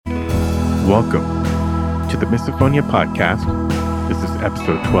Welcome to the Misophonia Podcast. This is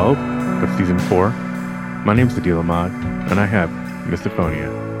episode 12 of season 4. My name is Adil Ahmad, and I have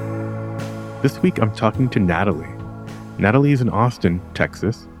Misophonia. This week I'm talking to Natalie. Natalie is in Austin,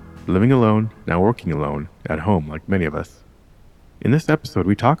 Texas, living alone, now working alone, at home like many of us. In this episode,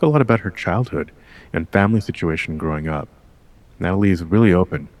 we talk a lot about her childhood and family situation growing up. Natalie is really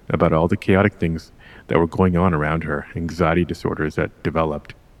open about all the chaotic things that were going on around her, anxiety disorders that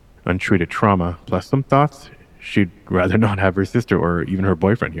developed, untreated trauma, plus some thoughts she'd rather not have her sister or even her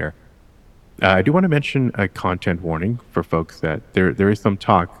boyfriend here. I do want to mention a content warning for folks that there is some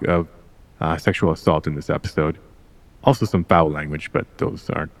talk of sexual assault in this episode. Also some foul language, but those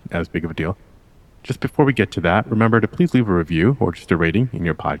aren't as big of a deal. Just before we get to that, remember to please leave a review or just a rating in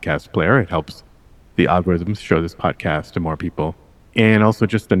your podcast player. It helps the algorithms show this podcast to more people. And also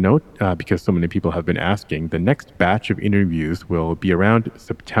just a note, because so many people have been asking, the next batch of interviews will be around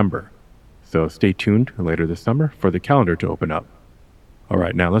September. So stay tuned later this summer for the calendar to open up. All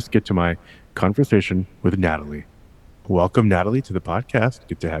right, now let's get to my conversation with Natalie. Welcome, Natalie, to the podcast.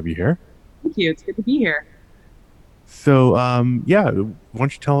 Good to have you here. Thank you. It's good to be here. So, why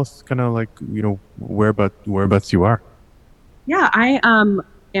don't you tell us kind of like, whereabouts you are? Yeah, I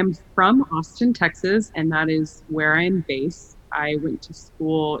am from Austin, Texas, and that is where I am based. I went to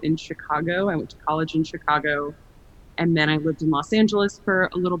school in Chicago. I went to college in Chicago, and then I lived in Los Angeles for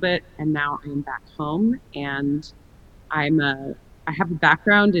a little bit, and now I'm back home. And I have a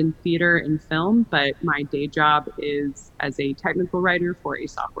background in theater and film, but my day job is as a technical writer for a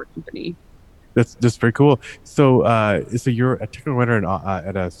software company. That's very cool. So you're a technical writer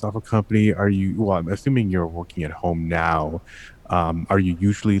at a software company. I'm assuming you're working at home now. Are you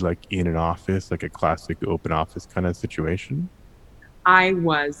usually like in an office, like a classic open office kind of situation? I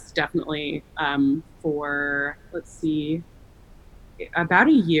was definitely for, about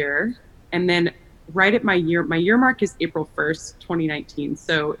a year. And then right at my year mark is April 1st, 2019.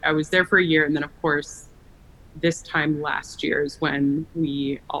 So I was there for a year. And then, of course, this time last year is when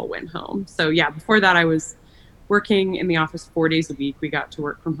we all went home. So yeah, before that I was working in the office 4 days a week. We got to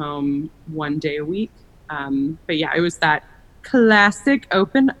work from home 1 day a week. But yeah, it was that classic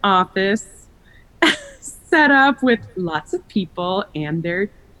open office set up with lots of people and their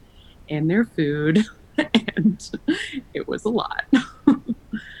food. And it was a lot.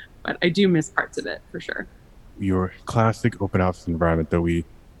 But I do miss parts of it for sure. Your classic open office environment that we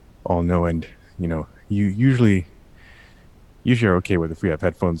all know, and you usually are okay with if we have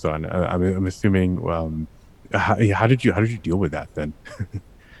headphones on. I'm assuming. How did you deal with that then?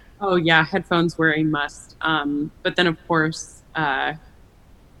 Oh yeah, headphones were a must. But then of course the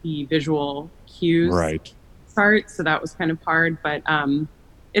visual cues start, so that was kind of hard. But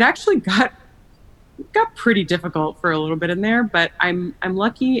it actually got pretty difficult for a little bit in there. But I'm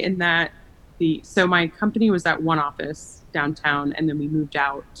lucky in that so my company was at one office downtown, and then we moved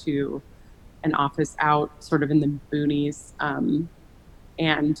out to an office out sort of in the boonies,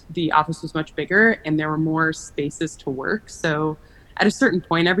 and the office was much bigger and there were more spaces to work. So at a certain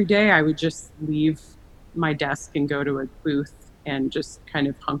point every day I would just leave my desk and go to a booth and just kind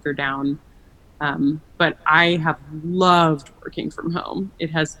of hunker down. But I have loved working from home.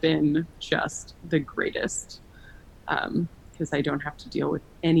 It has been just the greatest, because I don't have to deal with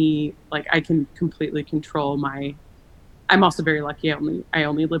I can completely control I'm also very lucky. I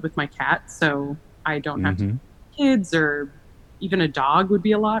only live with my cat, so I don't have to kids, or even a dog would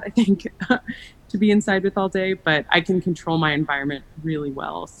be a lot, I think, to be inside with all day. But I can control my environment really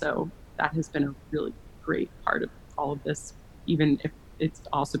well, so that has been a really great part of all of this, even if it's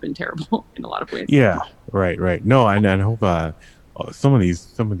also been terrible in a lot of ways. Yeah, right. No, and I hope some of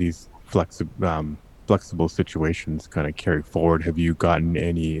these flexible situations kind of carry forward. Have you gotten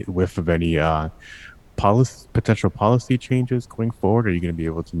any whiff of any potential policy changes going forward? Are you going to be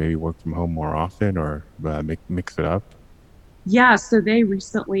able to maybe work from home more often, or mix it up? Yeah, so they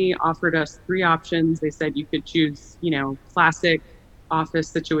recently offered us 3 options. They said you could choose, classic office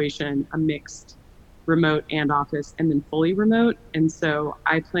situation, a mixed remote and office, and then fully remote. And so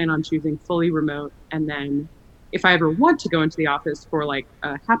I plan on choosing fully remote. And then if I ever want to go into the office for like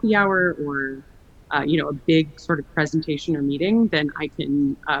a happy hour or, a big sort of presentation or meeting, then I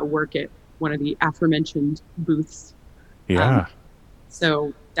can work at one of the aforementioned booths. Yeah.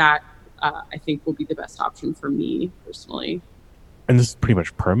 So that I think will be the best option for me personally. And this is pretty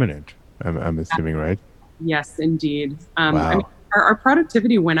much permanent, I'm assuming, right? Yes, indeed. Wow. I mean, our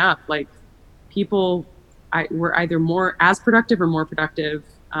productivity went up. Like people were either more as productive or more productive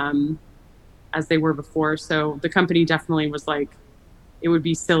as they were before. So the company definitely was like, it would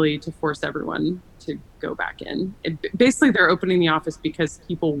be silly to force everyone to go back in. Basically, they're opening the office because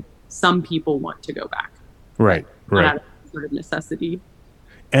people some people want to go back, but Right. not Right. out of sort of necessity.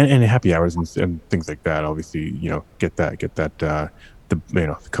 And happy hours and things like that. Obviously, get that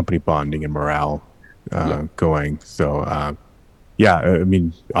the company bonding and morale Yeah, going. So yeah, I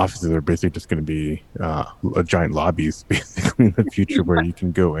mean, offices are basically just going to be giant lobbies, basically in the future, where you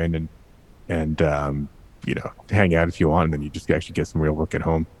can go in and hang out if you want, and then you just actually get some real work at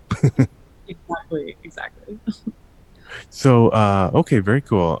home. exactly. So okay, very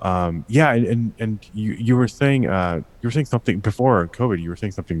cool. Yeah, and you were saying something before COVID. You were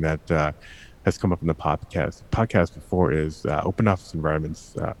saying something that has come up in the podcast before is open office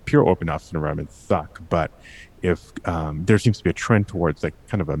environments, pure open office environments suck. But if there seems to be a trend towards like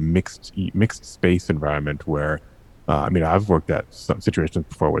kind of a mixed space environment where I mean, I've worked at some situations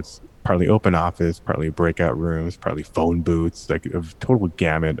before where it's partly open office, partly breakout rooms, partly phone booths, like a total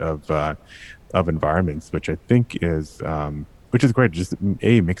gamut of environments, which is great. Just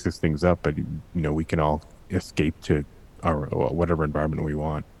a mixes things up, but we can all escape to our whatever environment we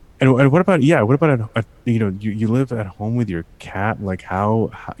want. And what about yeah? What about you live at home with your cat? Like how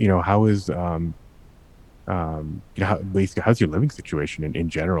is basically how's your living situation in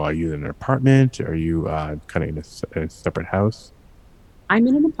general? Are you in an apartment? Are you kind of in a separate house? I'm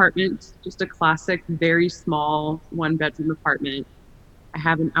in an apartment, just a classic, very small 1 bedroom apartment. I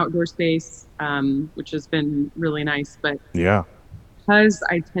have an outdoor space, which has been really nice, but Yeah, because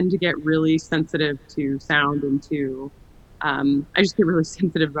I tend to get really sensitive to sound and I just get really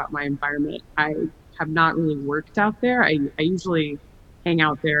sensitive about my environment. I have not really worked out there. I usually hang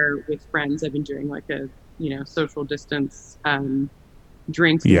out there with friends. I've been doing like social distance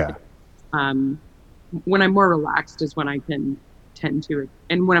drinks and yeah, things. When I'm more relaxed is when I can tend to,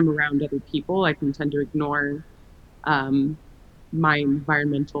 and when I'm around other people, I can tend to ignore um, my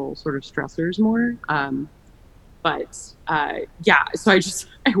environmental sort of stressors more. But yeah, so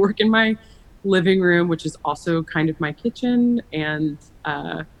I work in my living room, which is also kind of my kitchen, and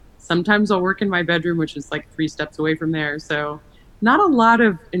sometimes I'll work in my bedroom, which is like 3 steps away from there. So not a lot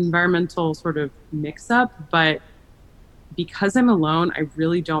of environmental sort of mix up, but because I'm alone, I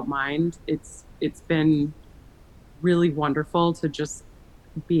really don't mind. It's been really wonderful to just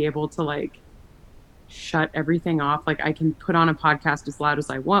be able to like shut everything off. Like I can put on a podcast as loud as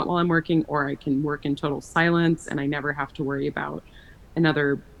I want while I'm working, or I can work in total silence and I never have to worry about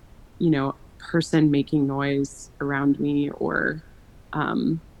another, person making noise around me or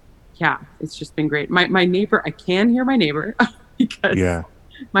um yeah, it's just been great. My neighbor, I can hear my neighbor because yeah.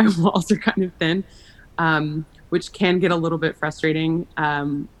 my walls are kind of thin, which can get a little bit frustrating.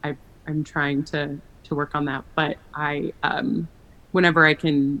 I'm trying to work on that, but whenever I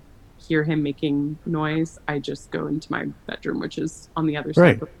can hear him making noise, I just go into my bedroom, which is on the other side of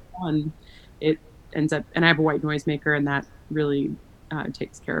Right. the wall, and it ends up. And I have a white noisemaker, and that really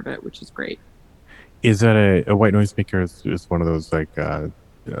takes care of it, which is great. Is that a white noise maker is one of those like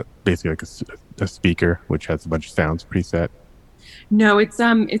basically like a speaker which has a bunch of sounds preset? No, it's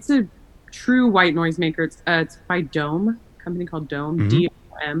a true white noisemaker. It's by Dome, a company called Dome, Hmm.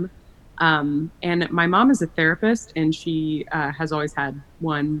 DOM. And my mom is a therapist, and she has always had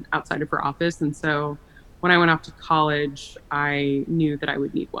one outside of her office. And so when I went off to college, I knew that I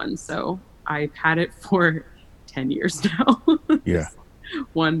would need one. So I've had it for 10 years now. Yeah. This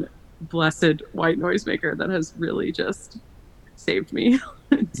one blessed white noisemaker that has really just saved me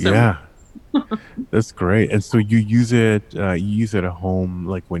in so many. Yeah. That's great. And so you use it at home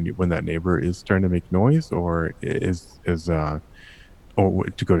like when that neighbor is starting to make noise or is or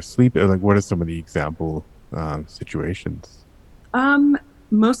to go to sleep? Like what are some of the example situations? Um,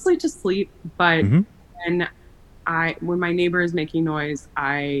 Mostly to sleep, but Hmm. when when my neighbor is making noise,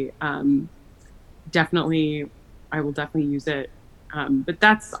 definitely I will definitely use it. But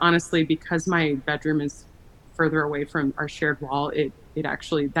that's honestly because my bedroom is further away from our shared wall. It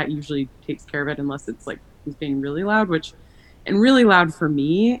actually that usually takes care of it unless it's like he's being really loud, which and really loud for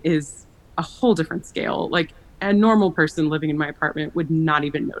me is a whole different scale. Like a normal person living in my apartment would not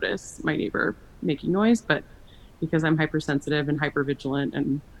even notice my neighbor making noise, but because I'm hypersensitive and hypervigilant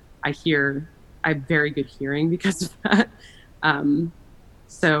and I have very good hearing because of that. Um,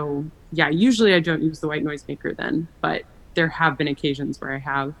 so yeah, usually I don't use the white noisemaker then, but there have been occasions where I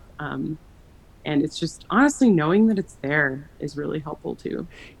have. And it's just honestly knowing that it's there is really helpful too.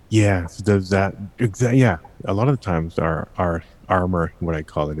 Yeah, so does that exactly? Yeah, a lot of the times our armor, what I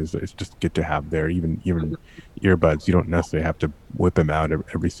call it, is it's just good to have there. Even earbuds, you don't necessarily have to whip them out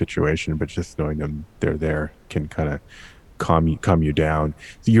every situation, but just knowing them they're there can kind of calm you down.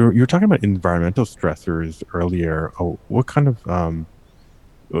 So you're talking about environmental stressors earlier. Oh, what kind of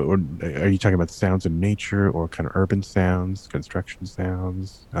or are you talking about sounds in nature or kind of urban sounds, construction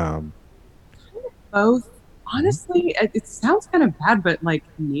sounds? Both. Mhm. Honestly, it sounds kind of bad, but like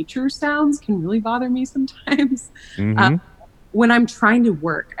nature sounds can really bother me sometimes. Uh, Mm-hmm. when I'm trying to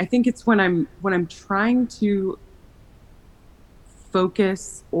work, I think it's when I'm trying to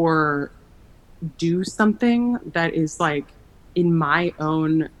focus or do something that is like in my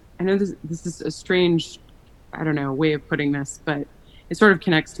own. I know this is a strange, I don't know, way of putting this, but it sort of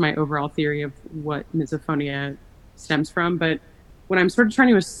connects to my overall theory of what misophonia stems from. But when I'm sort of trying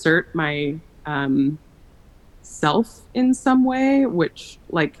to assert my self in some way, which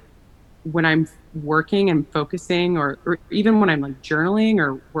like when I'm working and focusing, or even when I'm like journaling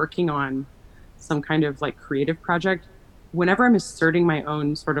or working on some kind of like creative project, whenever I'm asserting my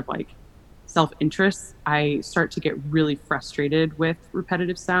own sort of like self interest, I start to get really frustrated with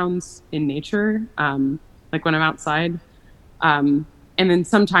repetitive sounds in nature. Like when I'm outside. Um, and then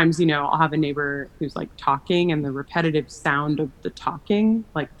sometimes, I'll have a neighbor who's like talking, and the repetitive sound of the talking,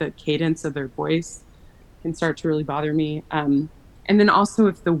 like the cadence of their voice, can start to really bother me. And then also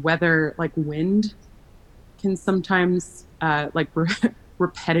if the weather, like wind, can sometimes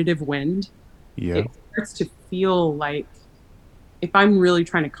repetitive wind, Yeah. it starts to feel like if I'm really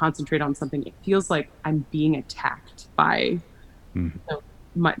trying to concentrate on something, it feels like I'm being attacked by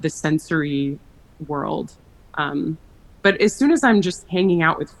Mm-hmm. the sensory world. Um, but as soon as I'm just hanging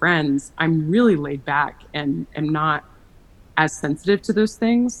out with friends, I'm really laid back and am not as sensitive to those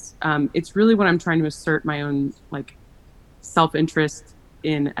things. It's really when I'm trying to assert my own like self-interest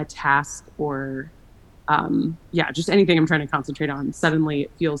in a task, or just anything I'm trying to concentrate on, suddenly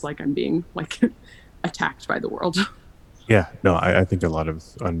it feels like I'm being like attacked by the world. Yeah, no, I think a lot of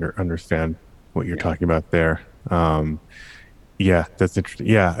us understand what you're Yeah. talking about there. Yeah, that's interesting.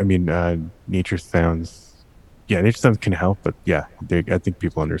 Yeah, I mean, nature sounds, yeah, nature sounds can help, but yeah, I think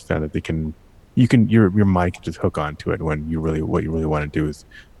people understand that your mind can just hook onto it when what you really want to do is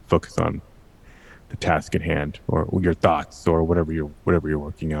focus on the task at hand or your thoughts or whatever you're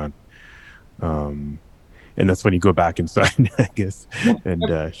working on. Um, and that's when you go back inside, I guess,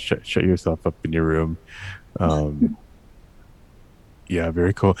 and shut yourself up in your room. Um, Yeah,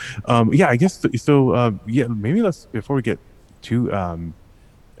 very cool. Yeah, I guess so. Yeah, maybe let's before we get too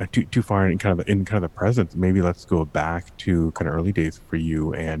too far in kind of the present, maybe let's go back to kind of early days for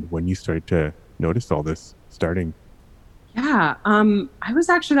you and when you started to notice all this starting. Yeah. I was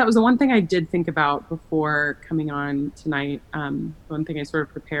actually, that was the one thing I did think about before coming on tonight. One thing I sort of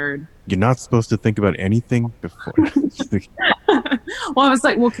prepared. You're not supposed to think about anything before. Just like, Well, I was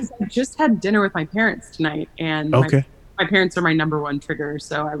like, well, because I just had dinner with my parents tonight, and okay, my parents are my number one trigger.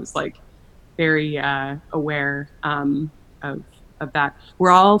 So I was like very aware of that.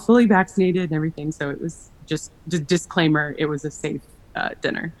 We're all fully vaccinated and everything, so it was just disclaimer. It was a safe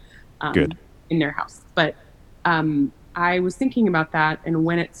dinner good. in their house, but I was thinking about that and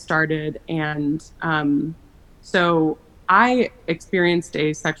when it started, and so I experienced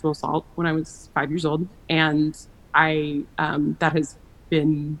a sexual assault when I was 5 years old, and I that has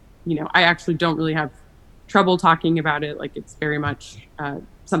been, I actually don't really have trouble talking about it. Like it's very much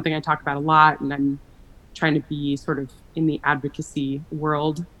something I talk about a lot, and I'm trying to be sort of in the advocacy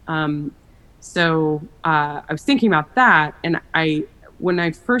world. I was thinking about that, and when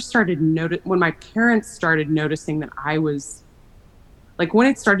I first started when my parents started noticing that I was like, when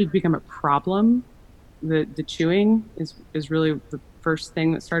it started to become a problem, the chewing is really the first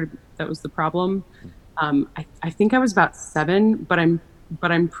thing that was the problem. I think I was about 7, but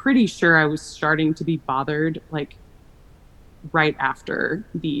I'm pretty sure I was starting to be bothered like right after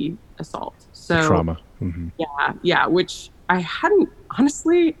the assault. The So trauma. Hmm. yeah, which I hadn't,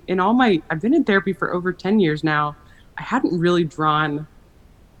 honestly, I've been in therapy for over 10 years now. I hadn't really drawn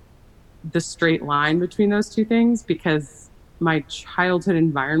the straight line between those two things, because my childhood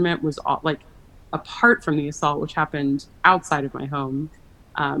environment was all like, apart from the assault, which happened outside of my home.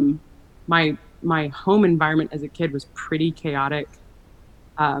 Um, my home environment as a kid was pretty chaotic.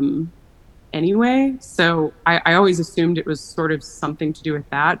 Um, anyway. So I always assumed it was sort of something to do with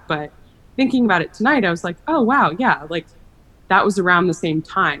that. But thinking about it tonight, I was like, oh, wow, yeah, like that was around the same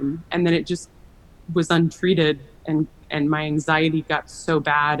time. And then it just was untreated, and my anxiety got so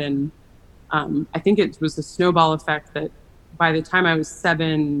bad. And I think it was a snowball effect that by the time I was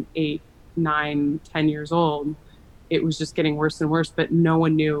 7, 8, 9, 10 years old, it was just getting worse and worse, but no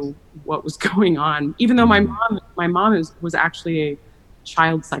one knew what was going on. Even though Mm. my mom was actually a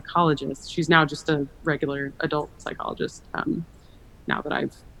child psychologist. She's now just a regular adult psychologist. Now that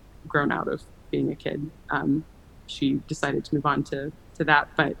I've grown out of being a kid, she decided to move on to that.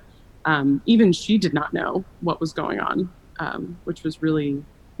 But even she did not know what was going on, which was really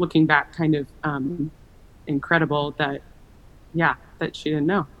looking back, kind of incredible that she didn't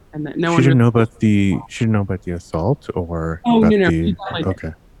know, and that she didn't know about the assault or about no, the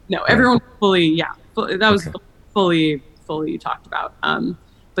okay. No, everyone fully that was okay. fully talked about.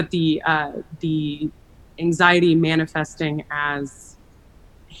 But the anxiety manifesting as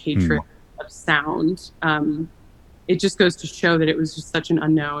hatred of sound, it just goes to show that it was just such an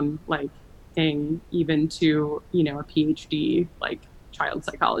unknown thing, even to a PhD child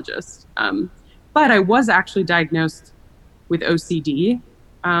psychologist. But I was actually diagnosed with OCD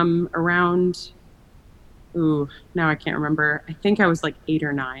around, now I can't remember. I think I was 8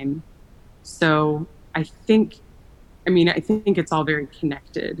 or 9. So I think it's all very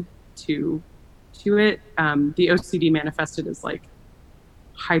connected to it. The OCD manifested as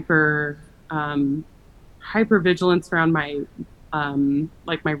hyper vigilance around my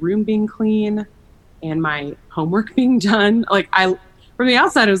my room being clean and my homework being done. From the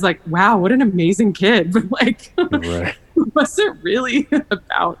outside, I was like, wow, what an amazing kid. But right. It wasn't really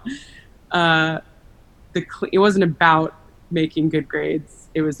about it wasn't about making good grades.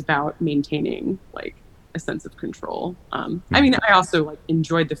 It was about maintaining a sense of control. I also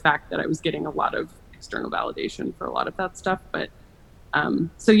enjoyed the fact that I was getting a lot of external validation for a lot of that stuff. But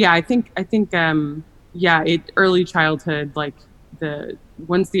I think early childhood,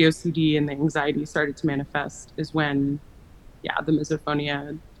 once the OCD and the anxiety started to manifest is when the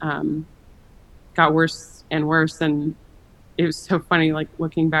misophonia got worse and worse. And it was so funny,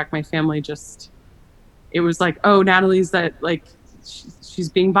 looking back, my family it was oh, Natalie's that she's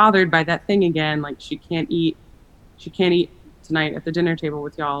being bothered by that thing again. She can't eat tonight at the dinner table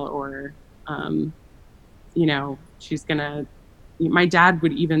with y'all, or she's gonna. My dad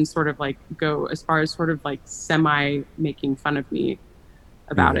would even sort of go as far as sort of semi making fun of me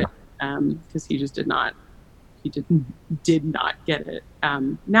about it, because he just did not get it.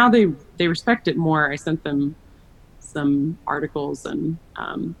 Now they respect it more. I sent them some articles and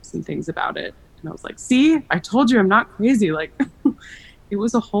some things about it. And I was like, see, I told you I'm not crazy. It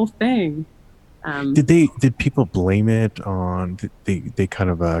was a whole thing. Did people blame it on, they kind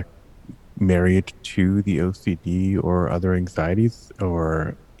of marry it to the OCD or other anxieties,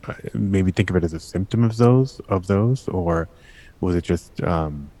 or maybe think of it as a symptom of those, or was it just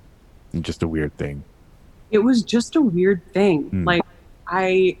a weird thing? It was just a weird thing.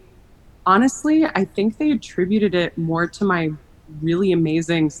 I honestly, I think they attributed it more to my really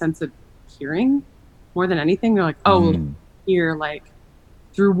amazing sense of hearing more than anything. They're like, oh, hear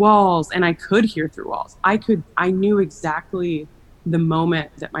through walls. And I could hear through walls. I knew exactly the moment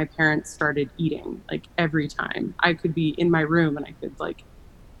that my parents started eating. Every time I could be in my room and I could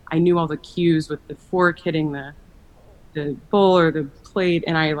I knew all the cues with the fork hitting the bowl or the plate,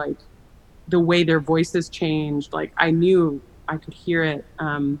 and the way their voices changed. I knew I could hear it.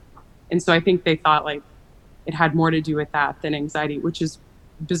 And so I think they thought it had more to do with that than anxiety, which is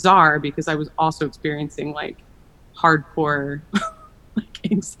bizarre because I was also experiencing hardcore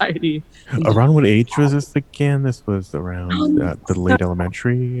anxiety. Around what age was this again? This was around the late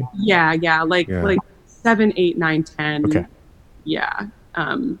elementary. Yeah. 7, 8, 9, 10. Okay. Yeah.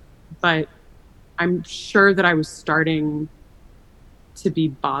 But I'm sure that I was starting to be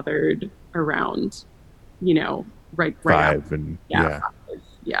bothered around, right 5 and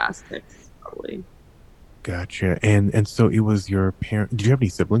 6 probably. Gotcha. And so it was your parent. Did you have any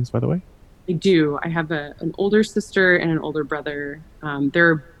siblings, by the way? I do. I have an older sister and an older brother.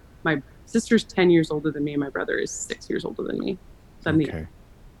 My sister's 10 years older than me, and my brother is 6 years older than me. So okay.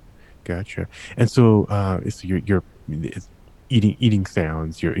 Gotcha. And so, so your eating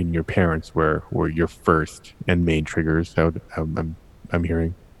sounds. Your parents were your first and main triggers. I'm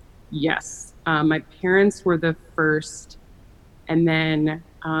hearing. Yes, my parents were the first, and then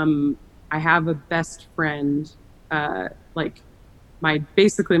I have a best friend, my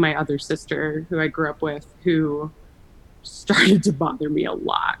other sister who I grew up with, who started to bother me a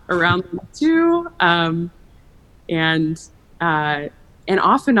lot around them too, and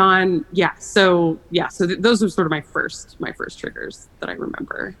off and on. So those were sort of my first triggers that I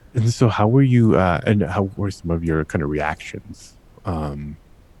remember. And so, how were you? And how were some of your kind of reactions?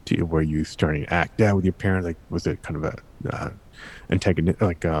 Were you starting to act out with your parents? Was it kind of a antagonist,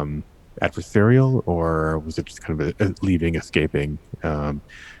 adversarial, or was it just kind of a leaving, escaping, and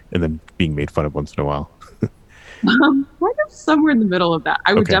then being made fun of once in a while? Kind of somewhere in the middle of that.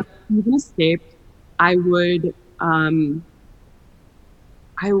 I would definitely even escape. I would,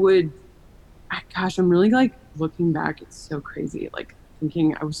 gosh, I'm really looking back. It's so crazy.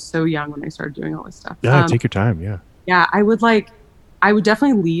 Thinking I was so young when I started doing all this stuff. Yeah, take your time. Yeah. Yeah, I would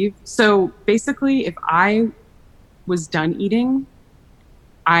definitely leave. So basically, if I was done eating,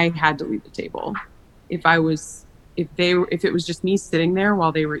 I had to leave the table. If it was just me sitting there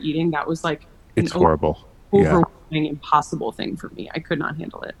while they were eating, that was like it's horrible. Overwhelming, impossible thing for me. I could not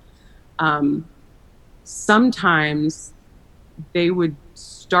handle it. Sometimes they would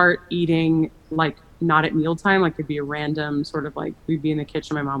start eating like not at mealtime, like it'd be a random sort of like we'd be in the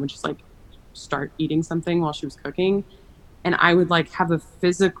kitchen, my mom would just like start eating something while she was cooking, and I would like have a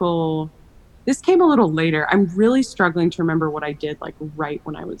physical. This came a little later. I'm really struggling to remember what I did like right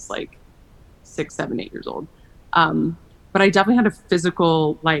when I was like 6, 7, 8 years old. But I definitely had a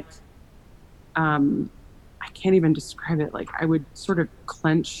physical like I can't even describe it. Like I would sort of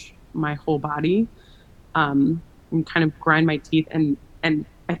clench my whole body and kind of grind my teeth. And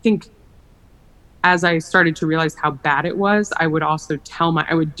I think as I started to realize how bad it was, I would also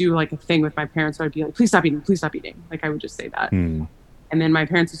I would do like a thing with my parents where I'd be like, please stop eating, please stop eating. Like I would just say that. And then my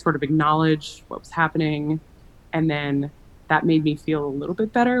parents would sort of acknowledge what was happening. And then that made me feel a little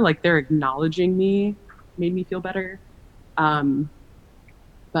bit better. Like they're acknowledging me made me feel better.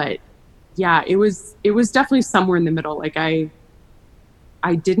 But yeah, it was definitely somewhere in the middle. Like they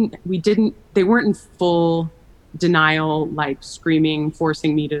weren't in full denial, like screaming,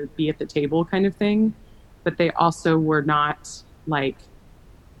 forcing me to be at the table kind of thing. But they also were not like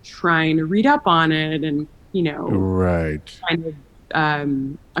trying to read up on it and, right. kind of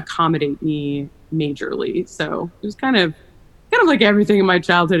accommodate me majorly. So it was kind of like everything in my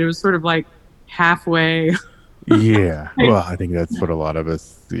childhood. It was sort of like halfway. Yeah. Well, I think that's what a lot of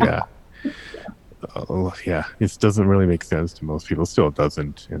us, yeah. It doesn't really make sense to most people. Still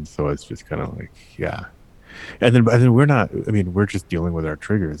doesn't. And so it's just kind of like, yeah. And then we're just dealing with our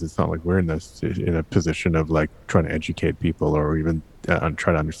triggers. It's not like we're in a position of like trying to educate people or even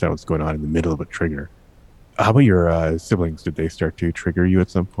try to understand what's going on in the middle of a trigger. How about your siblings? Did they start to trigger you at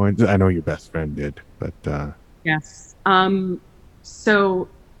some point? I know your best friend did, but yes. So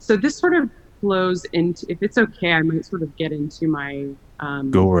this sort of flows into, if it's okay, I might sort of get into my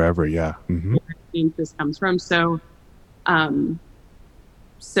go wherever. Yeah. Mm-hmm. Where I think this comes from. So oh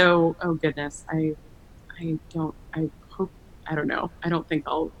goodness, I don't know. I don't think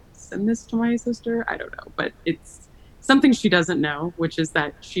I'll send this to my sister. I don't know, but it's something she doesn't know, which is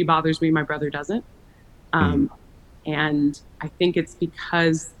that she bothers me. My brother doesn't. And I think it's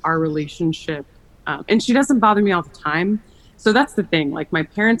because our relationship, and she doesn't bother me all the time. So that's the thing. Like my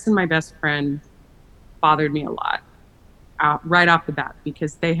parents and my best friend bothered me a lot right off the bat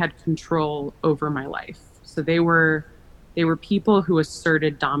because they had control over my life. So they were people who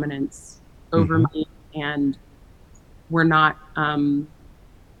asserted dominance over me and were not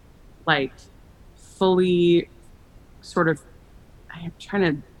like fully sort of, I'm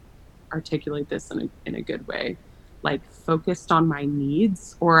trying to articulate this in a good way, like focused on my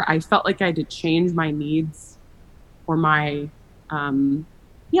needs, or I felt like I had to change my needs or my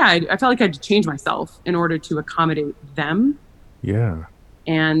I felt like I had to change myself in order to accommodate them. Yeah.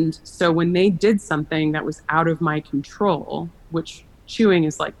 And so when they did something that was out of my control, which chewing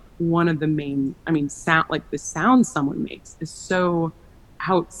is like one of the main, sound, like the sound someone makes is so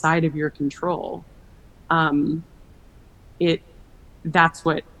outside of your control. That's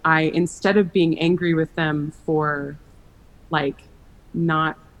what instead of being angry with them for like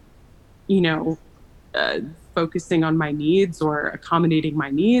not, focusing on my needs or accommodating my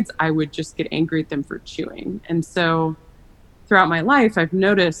needs, I would just get angry at them for chewing. And so throughout my life, I've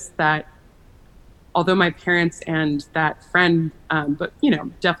noticed that although my parents and that friend, but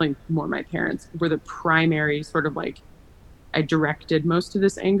definitely more my parents were the primary sort of like I directed most of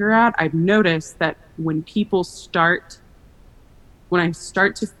this anger at, I've noticed that when I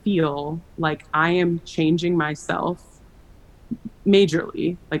start to feel like I am changing myself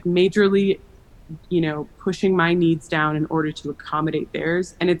majorly, pushing my needs down in order to accommodate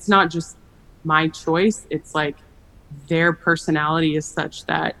theirs. And it's not just my choice. It's like their personality is such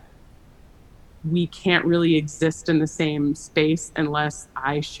that we can't really exist in the same space unless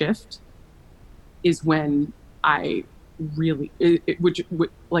I shift, is when I really,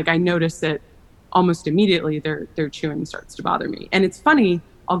 I notice it almost immediately. Their chewing starts to bother me. And it's funny,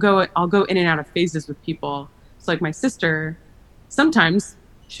 I'll go in and out of phases with people. It's like my sister, sometimes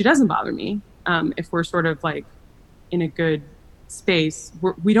she doesn't bother me. If we're sort of like in a good space,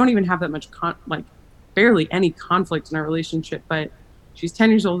 we don't even have that much barely any conflict in our relationship, but she's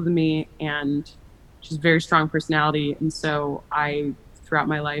 10 years older than me and she's a very strong personality. And so I, throughout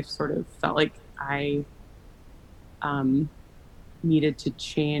my life, sort of felt like I needed to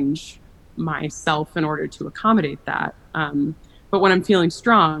change myself in order to accommodate that. But when I'm feeling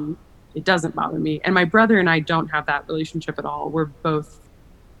strong, it doesn't bother me. And my brother and I don't have that relationship at all. We're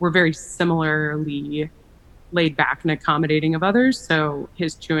very similarly laid back and accommodating of others. So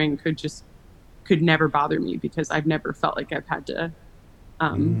his chewing could never bother me because I've never felt like I've had to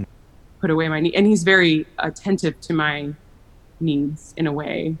put away my need. And he's very attentive to my needs in a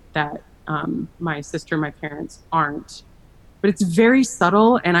way that my sister, my parents aren't. But it's very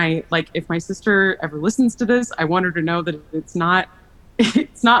subtle. And I like, if my sister ever listens to this, I want her to know that it's not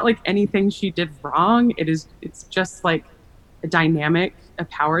like anything she did wrong. It's just like a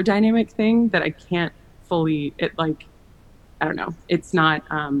power dynamic thing that I can't fully, I don't know. It's not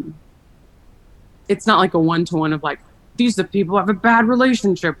like a one-to-one of like, these are the people I have a bad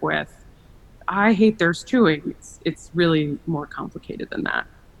relationship with. I hate their chewing. It's really more complicated than that.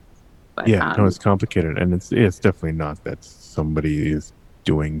 But, no, it's complicated, and it's definitely not that somebody is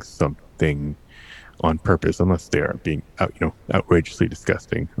doing something on purpose, unless they are being outrageously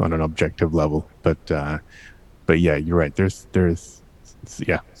disgusting on an objective level. But yeah, you're right. There's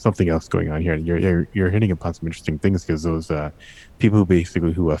something else going on here. And you're hitting upon some interesting things, because those people who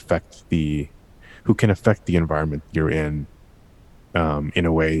can affect the environment you're in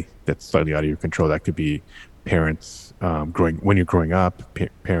a way that's slightly out of your control. That could be parents when you're growing up,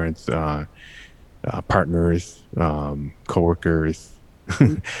 parents, partners, coworkers,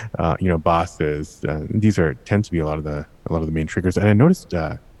 bosses. These tend to be a lot of the main triggers. And I noticed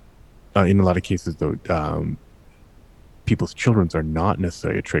in a lot of cases, though, people's children are not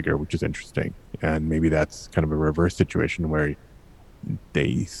necessarily a trigger, which is interesting. And maybe that's kind of a reverse situation where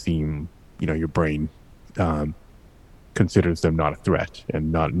they seem, your brain considers them not a threat,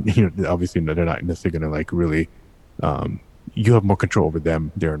 and not, obviously they're not necessarily going to like really, you have more control over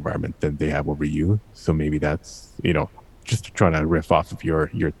their environment than they have over you. So maybe that's, just trying to riff off of your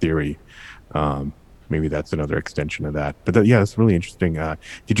theory. Maybe that's another extension of that. But that's really interesting.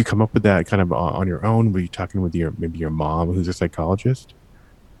 Did you come up with that kind of on your own? Were you talking with your mom, who's a psychologist?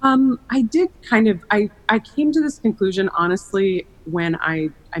 I did kind of, I came to this conclusion, honestly, when I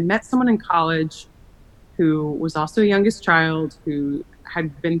met someone in college who was also a youngest child, who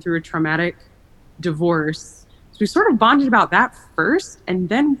had been through a traumatic divorce. So we sort of bonded about that first. And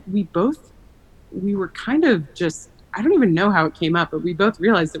then we were kind of just, I don't even know how it came up, but we both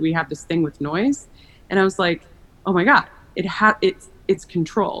realized that we have this thing with noise. And I was like, oh my God, it's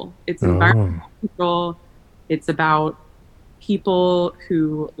control. It's environmental control. It's about people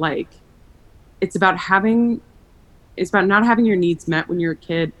who it's about not having your needs met when you're a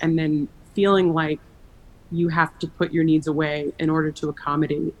kid, and then feeling like you have to put your needs away in order to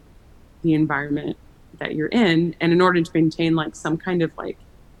accommodate the environment that you're in, and in order to maintain like some kind of like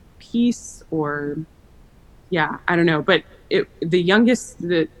peace, or I don't know. But I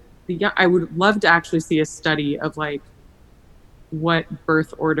would love to actually see a study of like how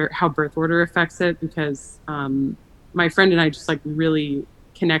birth order affects it, because my friend and I just like really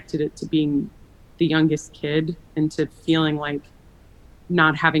connected it to being the youngest kid, and to feeling like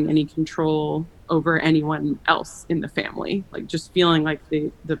not having any control over anyone else in the family, like just feeling like the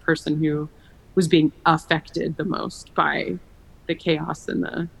person who was being affected the most by the chaos and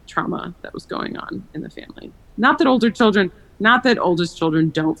the trauma that was going on in the family. Not that oldest children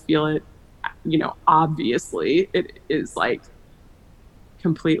don't feel it, obviously it is like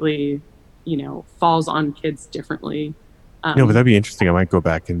completely, falls on kids differently. But that'd be interesting. I might go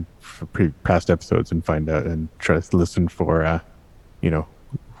back and for past episodes and find out and try to listen for,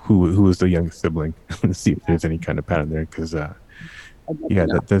 who was the youngest sibling and see if there's any kind of pattern there. Because,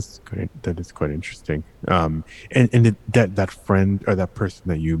 that's great. That is quite interesting. And that friend or that person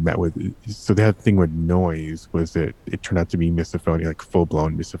that you met with, so that thing with noise, it turned out to be misophonia, like full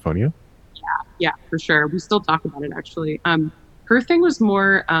blown misophonia? Yeah, for sure. We still talk about it, actually. Her thing was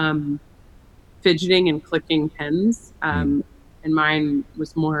more fidgeting and clicking pens, and mine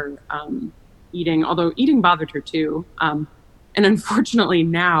was more eating, although eating bothered her too. And unfortunately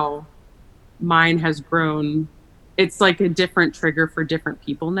now mine has grown. It's like a different trigger for different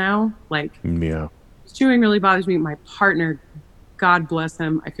people now. Like, chewing really bothers me. My partner, God bless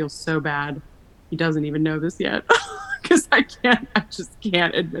him, I feel so bad. He doesn't even know this yet, because I just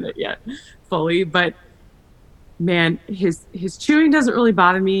can't admit it yet fully. But man, his chewing doesn't really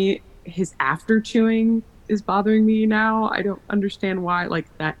bother me. His after chewing is bothering me now. I don't understand why,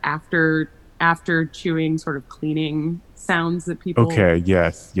 like that after chewing sort of cleaning sounds that people. Okay.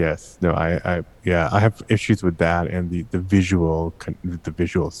 Yes. No, I have issues with that, and the visual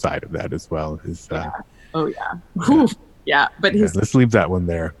side of that as well is. Oh yeah. Yeah. But let's leave that one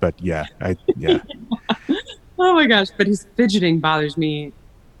there. But yeah. Oh my gosh. But his fidgeting bothers me.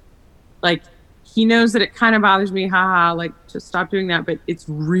 Like, he knows that it kind of bothers me. Haha. Like, just stop doing that. But it's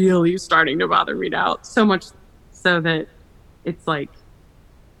really starting to bother me now. So much so that it's like,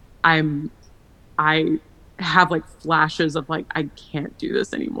 I have like flashes of like, I can't do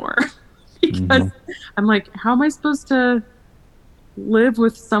this anymore. Because I'm like, how am I supposed to live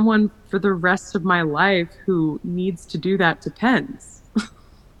with someone for the rest of my life who needs to do that to pens?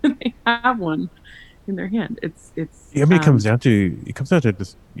 They have one in their hand. It's I mean, it comes down to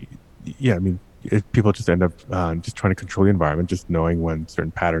just, yeah, I mean, people just end up just trying to control the environment, just knowing when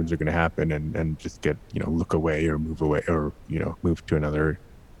certain patterns are going to happen, and just get, look away or move away, or move to another,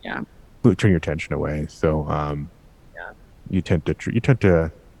 turn your attention away. So you tend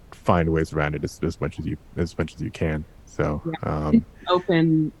to find ways around it as much as you can. So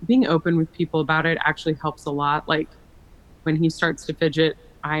being open with people about it actually helps a lot. Like when he starts to fidget,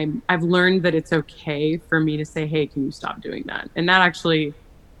 I've learned that it's okay for me to say, hey, can you stop doing that? And that actually,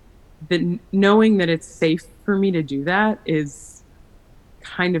 knowing that it's safe for me to do that is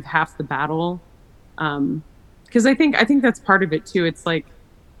kind of half the battle. Because I think that's part of it too. It's like,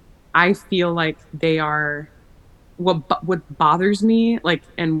 I feel like they are what bothers me, like,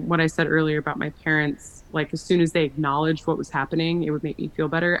 and what I said earlier about my parents, like as soon as they acknowledged what was happening, it would make me feel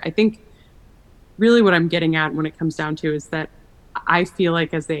better. I think really what I'm getting at when it comes down to is that I feel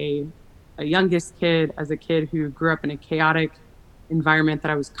like as a youngest kid, as a kid who grew up in a chaotic environment that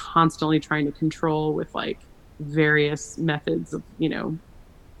I was constantly trying to control with like various methods of, kind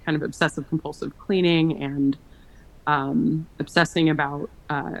of obsessive compulsive cleaning and obsessing about,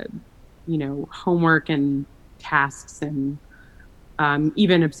 homework and tasks, and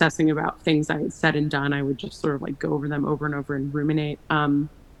even obsessing about things I had said and done. I would just sort of like go over them over and over and ruminate.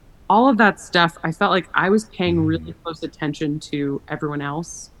 All of that stuff, I felt like I was paying really close attention to everyone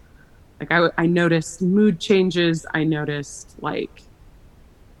else. Like I noticed mood changes. I noticed like,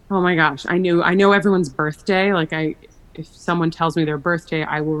 oh my gosh, I know everyone's birthday. Like if someone tells me their birthday,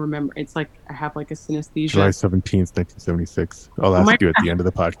 I will remember. It's like I have like a synesthesia. July 17th, 1976. I'll ask you at the end of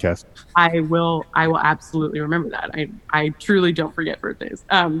the podcast. I will absolutely remember that. I truly don't forget birthdays.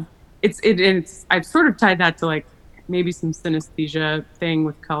 It's I've sort of tied that to like maybe some synesthesia thing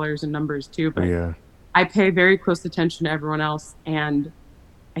with colors and numbers too, but I pay very close attention to everyone else. And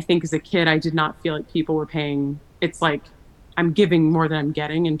I think as a kid, I did not feel like people were paying. It's like I'm giving more than I'm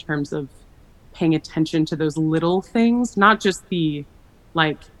getting in terms of paying attention to those little things, not just the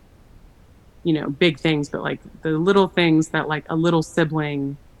like, big things, but like the little things that like a little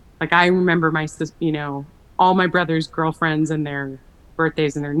sibling, like I remember my all my brother's girlfriends and their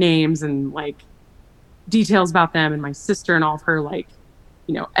birthdays and their names and like details about them, and my sister and all of her, like,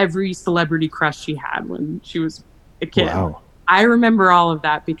 every celebrity crush she had when she was a kid. Wow. I remember all of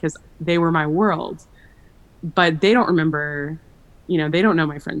that because they were my world, but they don't remember, they don't know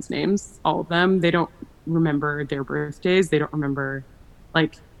my friends' names, all of them. They don't remember their birthdays. They don't remember,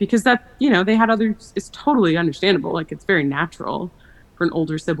 like, because that, they had others. It's totally understandable. Like, it's very natural for an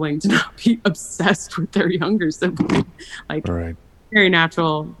older sibling to not be obsessed with their younger sibling. Like, right. Very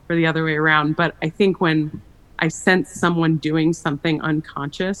natural for the other way around. But I think when I sense someone doing something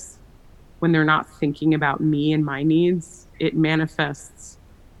unconscious, when they're not thinking about me and my needs, it manifests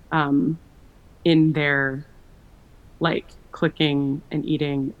in their like clicking and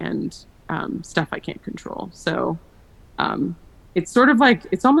eating and stuff I can't control. So it's sort of like,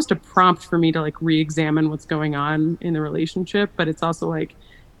 it's almost a prompt for me to like re-examine what's going on in the relationship. But it's also like,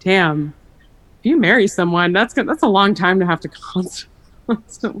 damn, if you marry someone, that's a long time to have to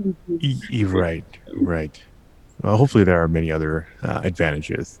constantly. Right. Well, hopefully there are many other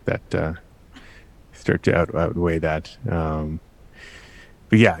advantages that start to outweigh that.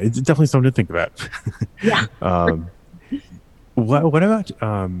 But yeah, it's definitely something to think about. Yeah. What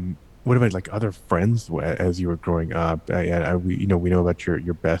about like other friends as you were growing up? We know about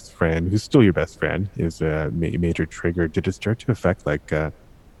your best friend, who's still your best friend, is a major trigger. Did it start to affect like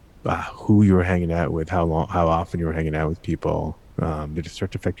who you were hanging out with, how often you were hanging out with people? Did it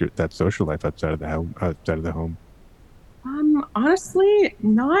start to affect that social life outside of the home? Honestly,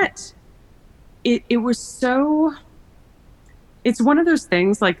 not. It was so. It's one of those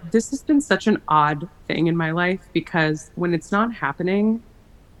things, like, this has been such an odd thing in my life, because when it's not happening,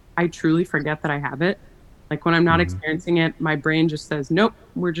 I truly forget that I have it. Like, when I'm not experiencing it, my brain just says, nope,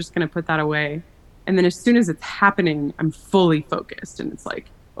 we're just going to put that away. And then as soon as it's happening, I'm fully focused, and it's like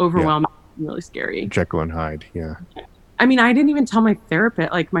overwhelming and really scary. Jekyll and Hyde, yeah. I mean, I didn't even tell my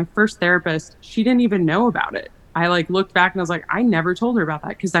therapist, like my first therapist, she didn't even know about it. I like looked back and I was like, I never told her about that,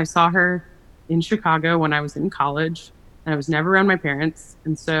 because I saw her in Chicago when I was in college, and I was never around my parents.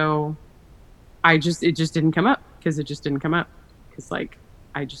 And so it just didn't come up, because like,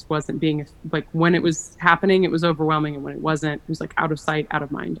 I just wasn't being, like, when it was happening, it was overwhelming. And when it wasn't, it was like out of sight, out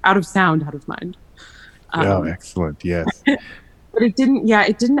of mind, out of sound, out of mind. Oh, excellent. Yes. But it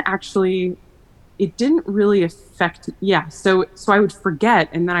didn't actually, it didn't really affect. Yeah. So I would forget,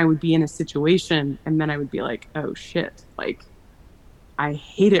 and then I would be in a situation, and then I would be like, oh shit, like I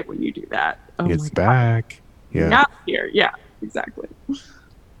hate it when you do that. Oh It's my God. back. Yeah. Out here. Yeah, exactly.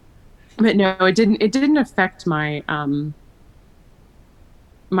 But no, it didn't affect my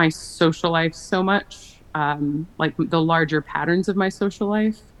my social life so much. Like the larger patterns of my social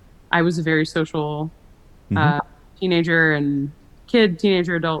life. I was a very social teenager and kid,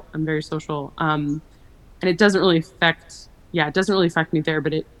 teenager, adult. I'm very social. And it doesn't really affect, it doesn't really affect me there,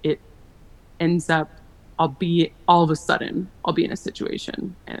 but it ends up, all of a sudden, I'll be in a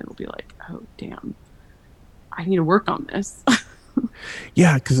situation and it'll be like, oh, damn, I need to work on this.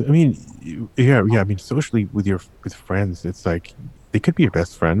 Yeah, because I mean, I mean, socially with friends, it's like they could be your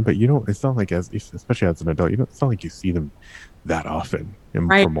best friend, but you don't. It's not like especially as an adult, it's not like you see them that often and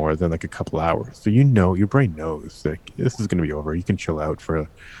Right. for more than like a couple hours. So your brain knows that this is going to be over. You can chill out for a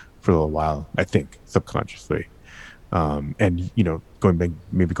little while. I think subconsciously, and going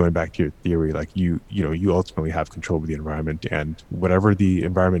back to your theory, like you ultimately have control over the environment, and whatever the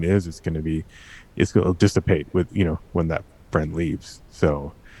environment is, it's going to dissipate with when that friend leaves.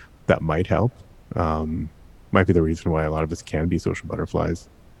 So that might help. Might be the reason why a lot of us can be social butterflies.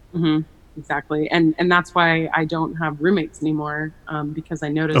 Mm-hmm. Exactly. And that's why I don't have roommates anymore, because I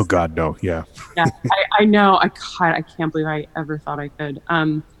noticed. Oh God, no. Yeah. Yeah, I know. I can't believe I ever thought I could.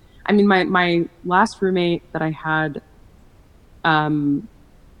 I mean, my last roommate that I had,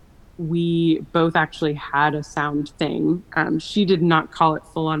 we both actually had a sound thing. She did not call it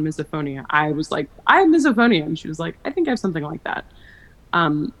full on misophonia. I was like, I have misophonia. And she was like, I think I have something like that.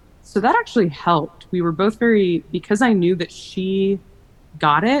 So that actually helped. We were both because I knew that she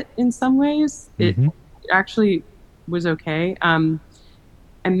got it in some ways, it actually was okay. And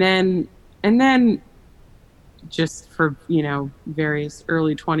then just for, various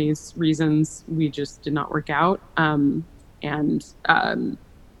early 20s reasons, we just did not work out. And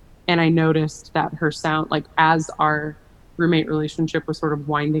I noticed that her sound, like as our roommate relationship was sort of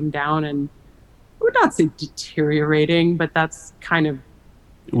winding down, and I would not say deteriorating, but that's kind of.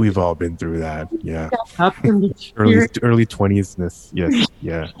 We've all been through that. Yeah. early 20s. Yes.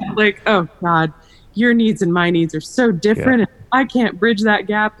 Yeah. Like, oh God, your needs and my needs are so different. Yeah. And I can't bridge that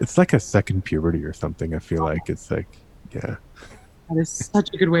gap. It's like a second puberty or something. I feel like it's like, yeah. That is such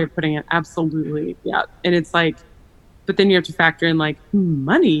a good way of putting it. Absolutely. Yeah. And it's like, but then you have to factor in like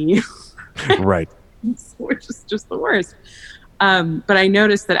money. Right. Which is just the worst. But I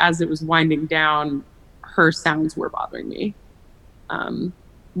noticed that as it was winding down, her sounds were bothering me.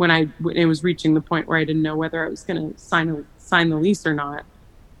 When it was reaching the point where I didn't know whether I was going to sign the lease or not.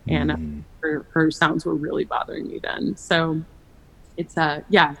 And her sounds were really bothering me then. So it's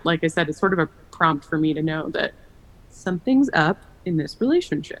like I said, it's sort of a prompt for me to know that something's up in this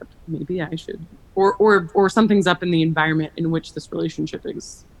relationship. Maybe I should, or something's up in the environment in which this relationship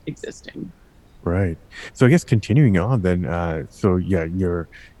is existing. Right. So I guess continuing on then, you're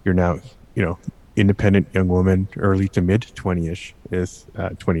now, independent young woman, early to mid 20ish is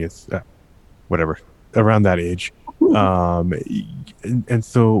 20th, whatever, around that age. And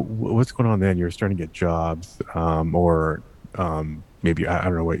so what's going on then? You're starting to get jobs, or maybe I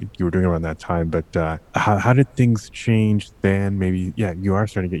don't know what you were doing around that time, but how did things change then? Maybe, you are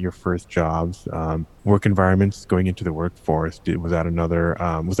starting to get your first jobs, work environments, going into the workforce. Was that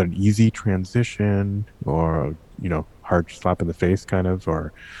an easy transition, or, hard slap in the face kind of,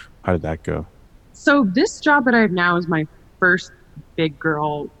 or how did that go? So this job that I have now is my first big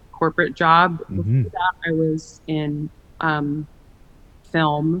girl corporate job. Before that, I was in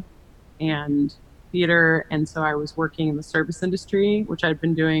film and theater, and so I was working in the service industry, which I'd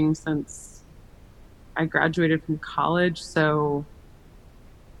been doing since I graduated from college. So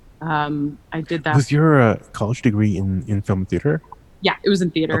I did that. Was your college degree in film and theater? Yeah, it was in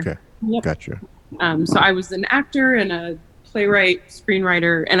theater. Okay, yep. Gotcha. So I was an actor and a playwright,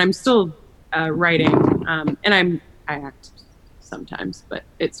 screenwriter, and I'm still writing, and I act sometimes, but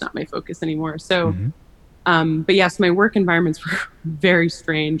it's not my focus anymore. So, but yes, my work environments were very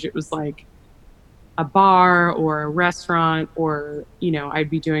strange. It was like a bar or a restaurant, or, I'd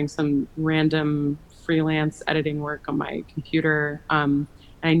be doing some random freelance editing work on my computer. And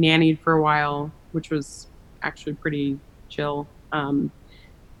I nannied for a while, which was actually pretty chill.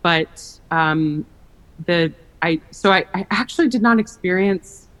 But I actually did not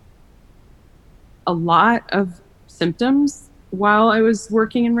experience a lot of symptoms while I was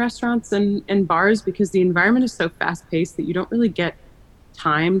working in restaurants and bars, because the environment is so fast paced that you don't really get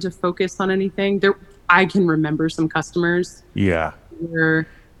time to focus on anything. I can remember some customers. Yeah. Who were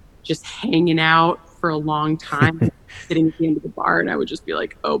just hanging out for a long time, sitting at the end of the bar, and I would just be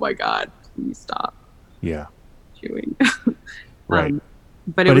like, oh my God, can you stop chewing? Right.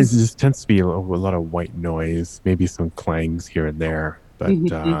 But it was just tends to be a lot of white noise, maybe some clangs here and there, but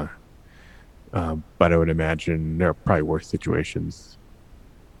but I would imagine there are probably worse situations.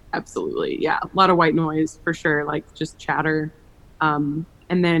 Absolutely. Yeah. A lot of white noise for sure. Like just chatter. And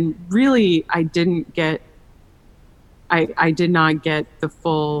then really I did not get the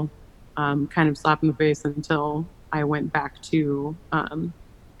full kind of slap in the face until I went back to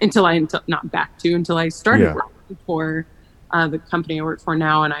until I started working for the company I work for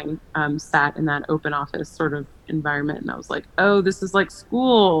now, and I sat in that open office sort of environment, and I was like, oh, this is like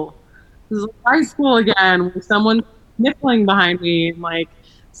school. This is like high school again, with someone sniffling behind me, and like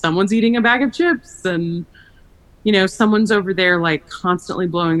someone's eating a bag of chips, and someone's over there like constantly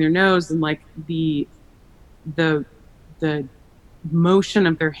blowing their nose, and like the motion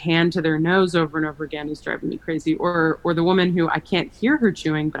of their hand to their nose over and over again is driving me crazy. Or the woman who I can't hear her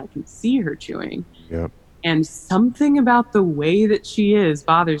chewing, but I can see her chewing. Yep. And something about the way that she is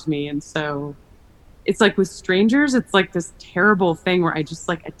bothers me. And so it's like with strangers, it's like this terrible thing where I just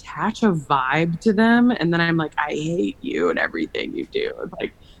like attach a vibe to them. And then I'm like, I hate you and everything you do. And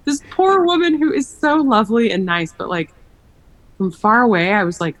like this poor woman who is so lovely and nice, but like from far away, I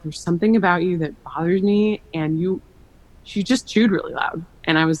was like, there's something about you that bothers me. And she just chewed really loud.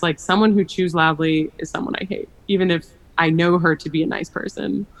 And I was like, someone who chews loudly is someone I hate, even if I know her to be a nice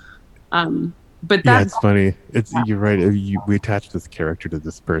person. But it's funny. You're right. We attach this character to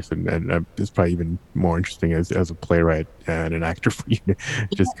this person, and it's probably even more interesting as a playwright and an actor for you to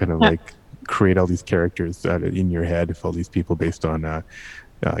just kind of like create all these characters in your head of all these people based on,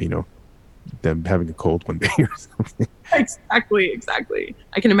 them having a cold one day or something. Exactly.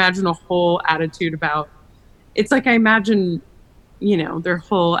 I can imagine a whole attitude about. It's like I imagine, their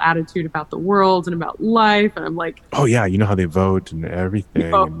whole attitude about the world and about life, and I'm like, oh yeah, you know how they vote and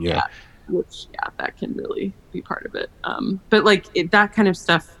everything, and which that can really be part of it. But like that kind of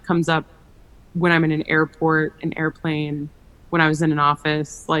stuff comes up when I'm in an airport, an airplane, when I was in an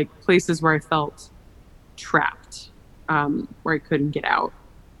office, like places where I felt trapped, where I couldn't get out,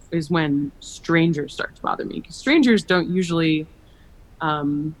 is when strangers start to bother me. Because strangers don't usually,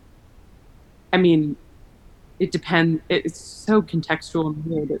 it depends. It's so contextual and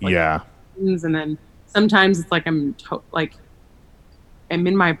weird. And then sometimes it's like I'm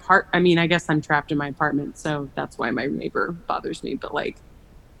in my I guess I'm trapped in my apartment, so that's why my neighbor bothers me. But like,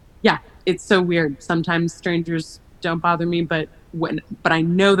 it's so weird. Sometimes strangers don't bother me, but I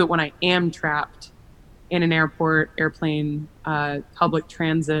know that when I am trapped in an airport, airplane, public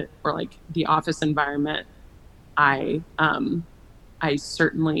transit, or like the office environment, I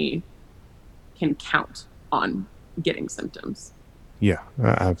certainly can count on getting symptoms. Yeah,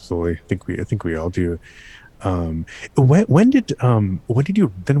 absolutely. I think we all do. When did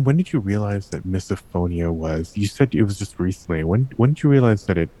you realize that misophonia was? You said it was just recently. When did you realize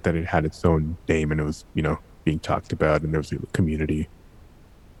that it had its own name and it was being talked about and there was a community?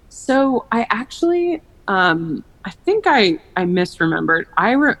 So I actually I think I misremembered.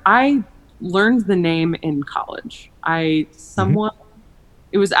 I learned the name in college. It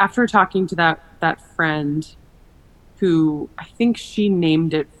was after talking to that friend who I think she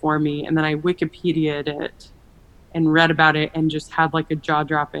named it for me, and then I Wikipedia'd it and read about it and just had like a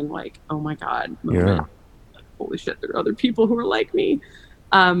jaw-dropping, like, oh my God moment. Yeah. Like, holy shit, there are other people who are like me.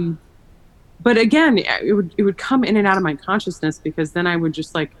 But again, it would come in and out of my consciousness, because then I would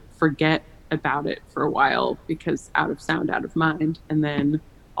just like forget about it for a while, because out of sound, out of mind. And then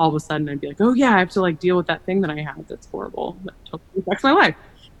all of a sudden I'd be like, oh yeah, I have to like deal with that thing that I have that's horrible, that totally affects my life.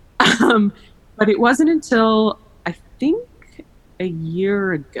 But it wasn't until I think a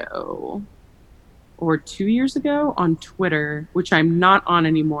year ago or 2 years ago on Twitter, which I'm not on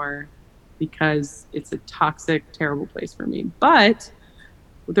anymore because it's a toxic, terrible place for me. But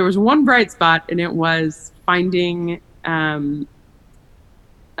there was one bright spot, and it was finding a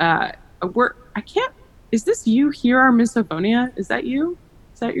word. Is this you? Here Are Misophonia? Is that you?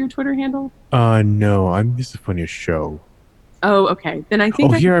 Is that your Twitter handle? No, I'm Misophonia Show. Oh, okay. Then I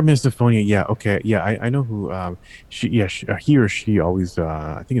think. Here Are Misophonia. Yeah, okay. Yeah, I know who. He or she always.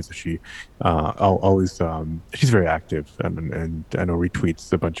 I think it's a she. Always. She's very active and I know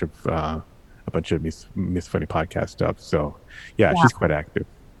retweets a bunch of Misophonia podcast stuff. So yeah, she's quite active.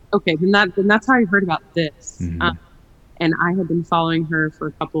 Okay, then that's how I heard about this. Mm-hmm. And I had been following her for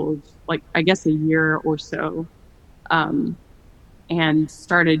a couple of, like, I guess a year or so, and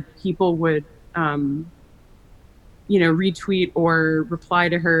people would, retweet or reply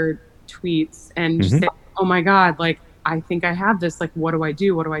to her tweets and just say, oh my God, like, I think I have this, like, what do I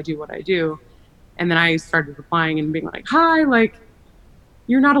do? What do I do? What do I do? And then I started replying and being like, hi, like,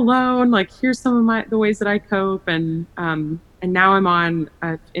 you're not alone. Like, here's some of the ways that I cope. And now I'm on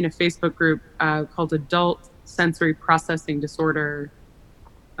in a Facebook group called Adult Sensory Processing Disorder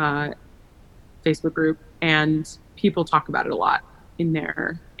Facebook group, and people talk about it a lot in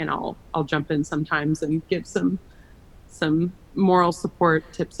there. And I'll jump in sometimes and give some moral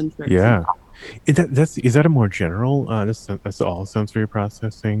support tips and tricks. Yeah. Is that a more general? That's all sensory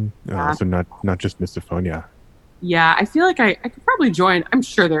processing. Yeah. So not just misophonia. Yeah, I feel like I could probably join. I'm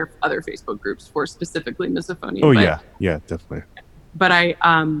sure there are other Facebook groups for specifically misophonia. Oh, yeah, definitely.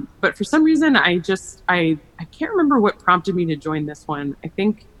 But for some reason, I can't remember what prompted me to join this one. I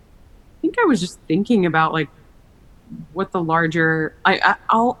think I was just thinking about like what the larger.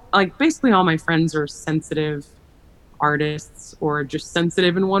 I'll like basically all my friends are sensitive artists or just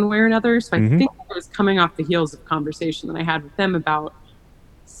sensitive in one way or another. So I think I was coming off the heels of conversation that I had with them about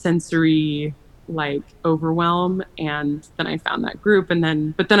sensory like overwhelm, and then I found that group, but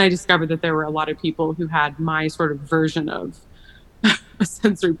then I discovered that there were a lot of people who had my sort of version of a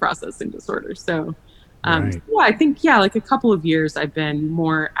sensory processing disorder. So Right. yeah, I think like a couple of years I've been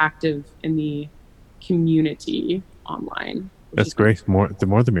more active in the community online. That's great. The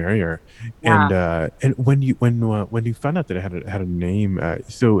more the merrier. Yeah. And when you found out that it had a name,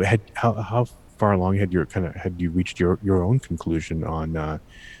 so how far along had you reached your own conclusion on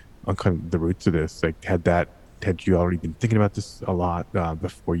kind of the roots of this? Like, had you already been thinking about this a lot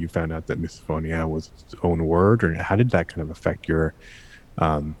before you found out that misophonia was its own word, or how did that kind of affect your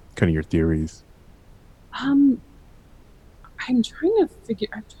kind of your theories? I'm trying to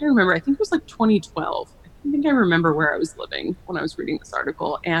remember. I think it was like 2012. I think I remember where I was living when I was reading this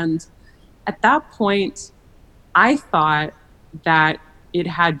article. And at that point, I thought that it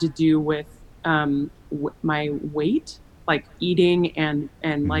had to do with my weight, like eating and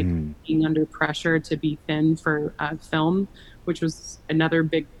like being under pressure to be thin for film, which was another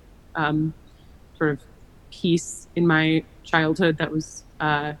big sort of piece in my childhood that was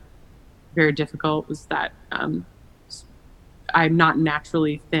very difficult, was that I'm not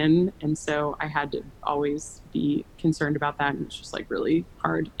naturally thin, and so I had to always be concerned about that, and it's just like really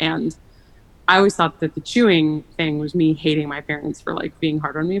hard. And I always thought that the chewing thing was me hating my parents for like being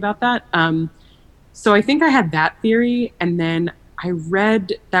hard on me about that. So I think I had that theory, and then I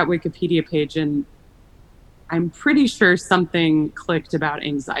read that Wikipedia page, and I'm pretty sure something clicked about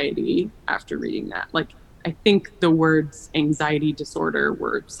anxiety after reading that. Like, I think the words anxiety disorder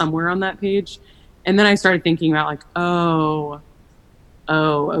were somewhere on that page. And then I started thinking about like, oh,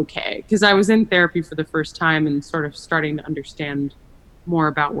 okay. Because I was in therapy for the first time and sort of starting to understand more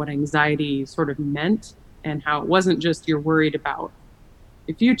about what anxiety sort of meant, and how it wasn't just you're worried about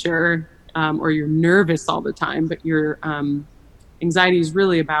the future or you're nervous all the time, but your anxiety is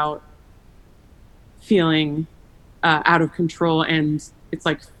really about feeling out of control, and it's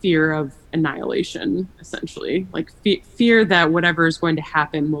like fear of annihilation, essentially, like fear that whatever is going to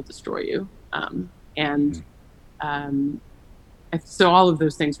happen will destroy you. So all of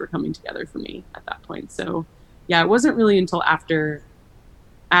those things were coming together for me at that point. So yeah, it wasn't really until after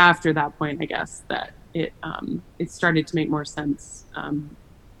that point, I guess, that it started to make more sense.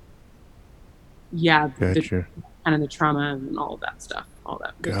 Gotcha. Kind of the trauma and all of that stuff, all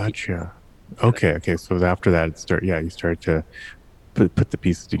that. Gotcha. Okay. So after that, you started to put the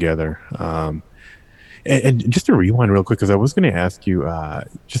pieces together. And just to rewind real quick, because I was going to ask you,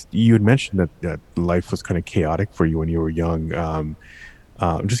 you had mentioned that life was kind of chaotic for you when you were young.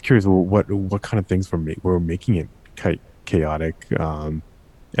 I'm just curious, what kind of things were making it chaotic? And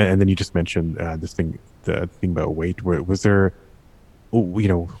then you just mentioned the thing about weight. Was there,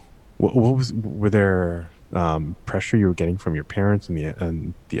 were there pressure you were getting from your parents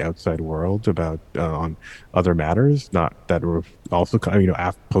and the outside world about on other matters, not that were also kind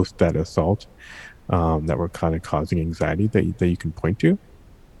of post that assault? That were kind of causing anxiety that you can point to?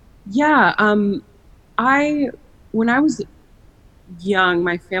 Yeah. When I was young,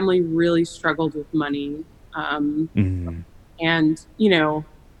 my family really struggled with money. And,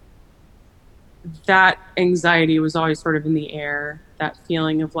 that anxiety was always sort of in the air, that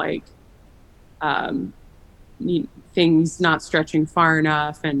feeling of like things not stretching far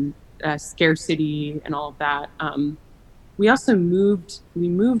enough, and scarcity and all of that. We also moved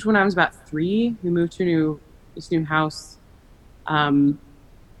when I was about 3. We moved to this new house. And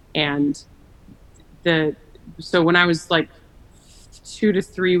so when I was like 2 to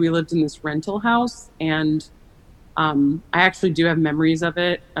 3, we lived in this rental house, and I actually do have memories of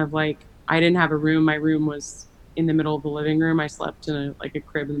it, of like, I didn't have a room. My room was in the middle of the living room. I slept in a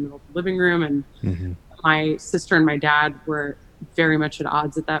crib in the middle of the living room, and my sister and my dad were very much at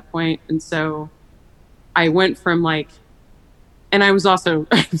odds at that point. And so I went from like and I was also,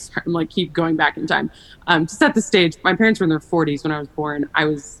 sorry, I'm like, keep going back in time. To set the stage, my parents were in their 40s when I was born.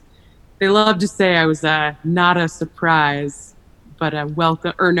 They love to say I was not a surprise, but a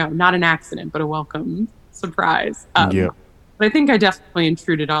welcome, or no, not an accident, but a welcome surprise. Yeah. But I think I definitely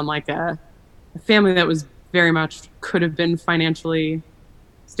intruded on like a family that was very much could have been financially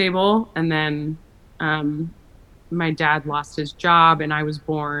stable. And then my dad lost his job and I was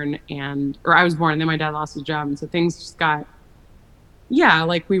born and then my dad lost his job. And so things just got,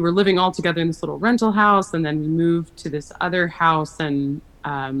 like we were living all together in this little rental house, and then we moved to this other house, and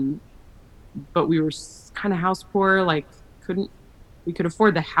but we were kind of house poor, like we could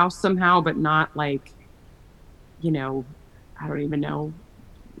afford the house somehow, but not like, I don't even know,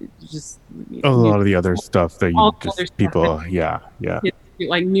 just a lot of the other stuff that you just people,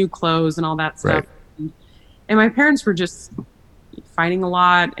 like new clothes and all that stuff. Right. And my parents were just fighting a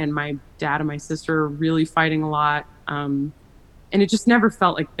lot, and my dad and my sister were really fighting a lot. And it just never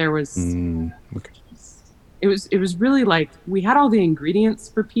felt like there was peace. It was really like we had all the ingredients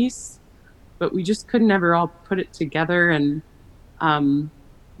for peace, but we just couldn't ever all put it together. And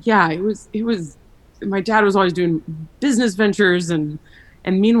it was my dad was always doing business ventures, and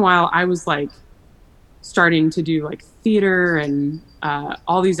meanwhile I was like starting to do like theater and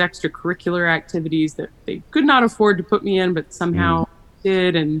all these extracurricular activities that they could not afford to put me in, but somehow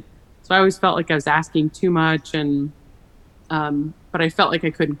did. And so I always felt like I was asking too much, and but I felt like I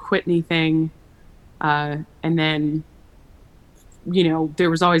couldn't quit anything. And then, there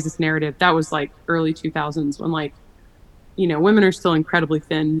was always this narrative that was like early 2000s when like, women are still incredibly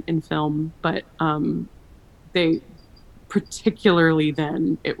thin in film, but they particularly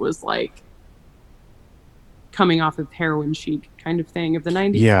then it was like coming off of heroin chic kind of thing of the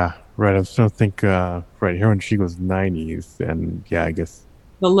 90s. Yeah, right. I was trying to think, right, heroin chic was 90s, and I guess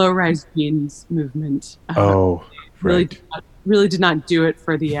the low-rise jeans movement. Really did not do it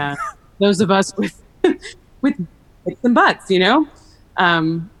for the those of us with with some butts,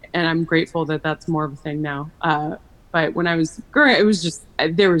 and I'm grateful that that's more of a thing now. But when I was growing, it was just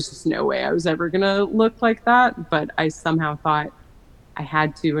there was just no way I was ever gonna look like that. But I somehow thought I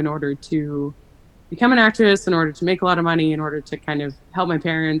had to in order to become an actress, in order to make a lot of money, in order to kind of help my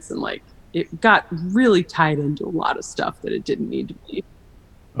parents, and like it got really tied into a lot of stuff that it didn't need to be.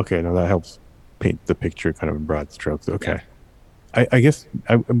 Okay, now that helps paint the picture kind of in broad strokes. Okay. Yeah. I guess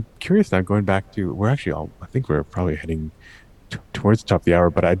I'm curious now, going back to, I think we're probably heading towards the top of the hour,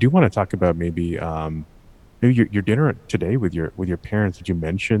 but I do want to talk about maybe your dinner today with your parents. Did you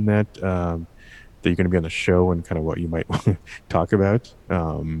mention that you're going to be on the show and kind of what you might talk about?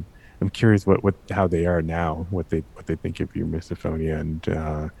 I'm curious how they are now, what they think of your misophonia, and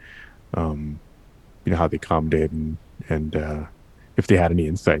how they accommodated, and if they had any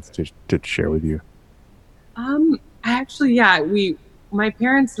insights to share with you. Actually, my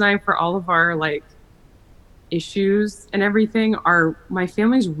parents and I, for all of our like issues and everything, my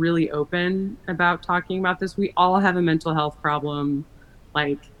family's really open about talking about this. We all have a mental health problem,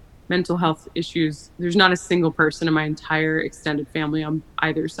 like mental health issues. There's not a single person in my entire extended family on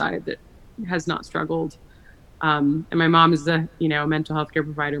either side that has not struggled. And my mom is a mental health care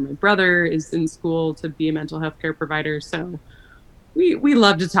provider. My brother is in school to be a mental health care provider. So we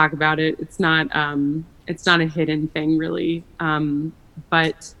love to talk about it. It's not a hidden thing really.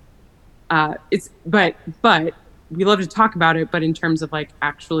 But we love to talk about it, but in terms of like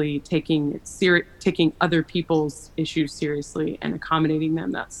actually taking other people's issues seriously and accommodating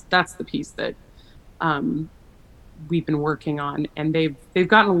them, that's the piece that we've been working on, and they've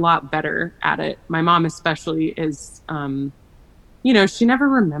gotten a lot better at it. My mom especially is she never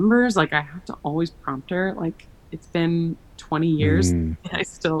remembers, like I have to always prompt her, like it's been 20 years and I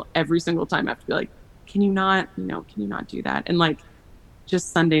still every single time have to be like, can you not do that? And like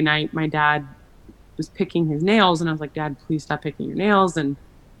just Sunday night, my dad was picking his nails and I was like, Dad, please stop picking your nails. And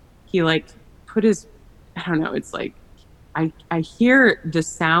he like put his, I don't know, it's like I hear the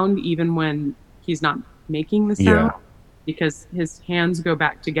sound even when he's not making the sound, because his hands go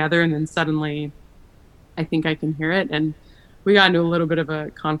back together and then suddenly I think I can hear it. And we got into a little bit of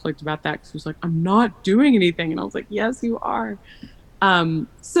a conflict about that because he was like, I'm not doing anything. And I was like, yes, you are.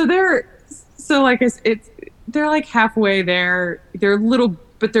 They're like halfway there. They're little,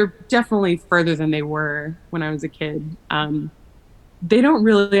 but they're definitely further than they were when I was a kid. They don't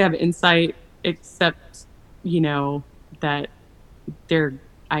really have insight except, that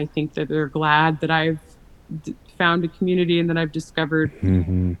I think that they're glad that I've found a community and that I've discovered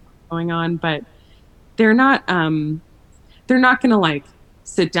going on, but they're not going to like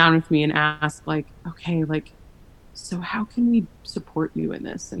sit down with me and ask like, okay, like, so how can we support you in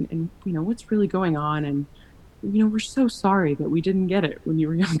this? And what's really going on? And we're so sorry that we didn't get it when you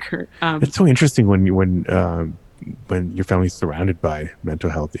were younger. It's so interesting when your family's surrounded by mental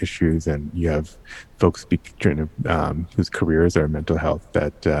health issues and you have folks whose careers are mental health,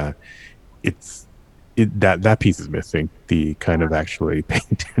 that that piece is missing, the kind of actually paying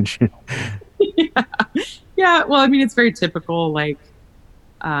attention. Yeah. Well, I mean, it's very typical, like,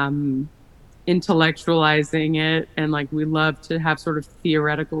 intellectualizing it, and like we love to have sort of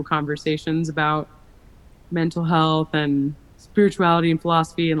theoretical conversations about mental health and spirituality and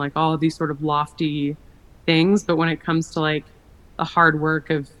philosophy and like all of these sort of lofty things, but when it comes to like the hard work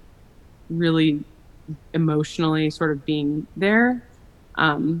of really emotionally sort of being there,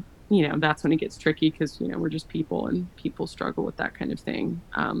 that's when it gets tricky, because we're just people and people struggle with that kind of thing.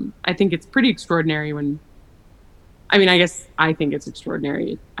 I think it's pretty extraordinary I guess I think it's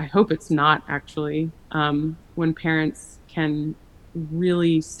extraordinary. I hope it's not, actually, when parents can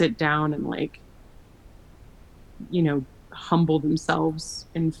really sit down and like, humble themselves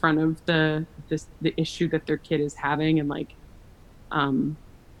in front of the issue that their kid is having, and like,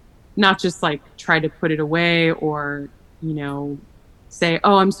 not just like try to put it away or, say,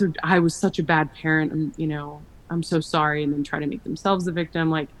 oh, I was such a bad parent. I'm so sorry. And then try to make themselves the victim.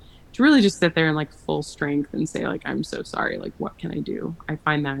 Like, to really just sit there in like full strength and say like, I'm so sorry. Like, what can I do? I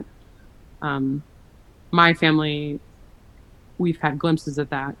find that, my family, we've had glimpses of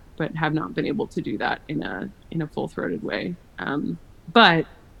that, but have not been able to do that in a full-throated way. But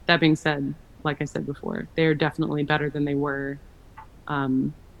that being said, like I said before, they're definitely better than they were.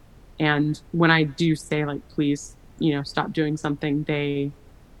 And when I do say like, please, stop doing something,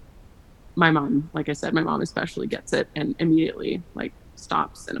 my mom, like I said, my mom especially gets it and immediately like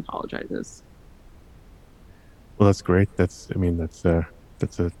stops and apologizes. Well, that's great. That's a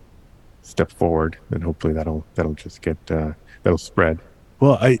step forward, and hopefully that'll just get that'll spread.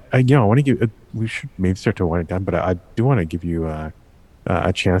 Well, I want to we should maybe start to wind it down, but I do want to give you a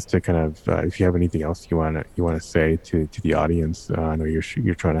chance to kind of, if you have anything else you want to say to the audience. I know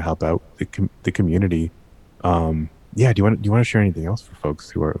you're trying to help out the community. Do you want to share anything else for folks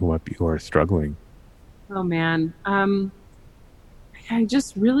who are struggling? Oh man, I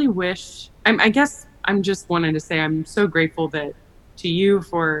just really wish. I guess I'm just wanting to say I'm so grateful to you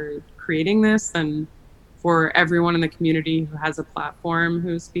for creating this, and for everyone in the community who has a platform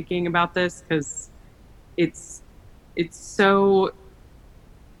who's speaking about this, because it's so.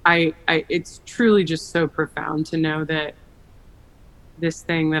 It's truly just so profound to know that this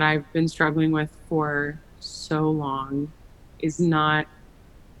thing that I've been struggling with for so long is not,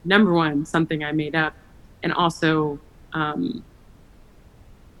 number one, something I made up, and also, not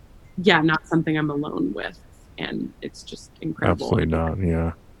something I'm alone with. And it's just incredible. Absolutely not.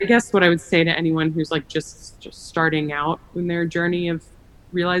 Yeah. I guess what I would say to anyone who's like just starting out in their journey of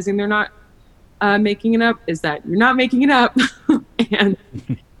realizing they're not making it up is that you're not making it up, and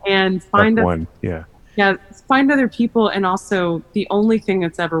find find other people. And also, the only thing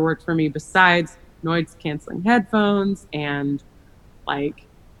that's ever worked for me, besides noise canceling headphones and like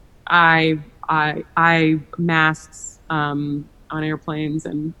I masks on airplanes,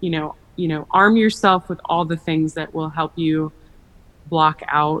 and arm yourself with all the things that will help you block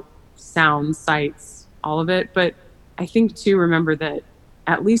out sound, sights, all of it. But I think too, remember that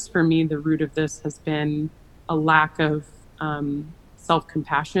at least for me, the root of this has been a lack of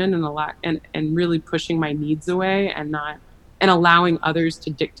self-compassion, and really pushing my needs away, and allowing others to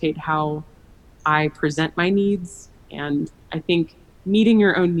dictate how I present my needs. And I think meeting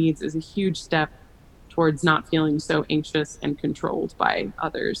your own needs is a huge step towards not feeling so anxious and controlled by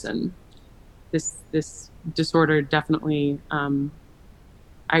others. And this disorder definitely,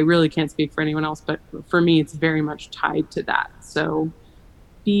 I really can't speak for anyone else, but for me, it's very much tied to that. So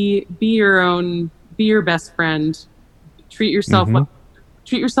be your best friend. Treat yourself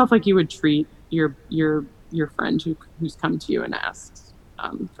like you would treat your friend who's come to you and asks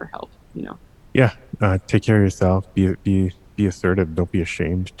for help. Yeah. Take care of yourself. Be assertive. Don't be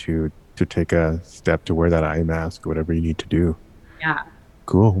ashamed to take a step to wear that eye mask, whatever you need to do. Yeah.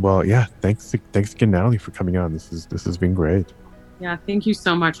 Cool. Well, yeah. Thanks again, Natalie, for coming on. This has been great. Yeah. Thank you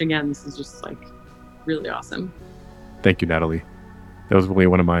so much again. This is just like really awesome. Thank you, Natalie. That was really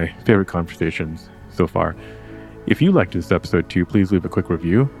one of my favorite conversations so far. If you liked this episode too, please leave a quick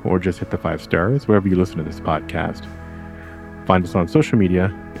review or just hit the 5 stars wherever you listen to this podcast. Find us on social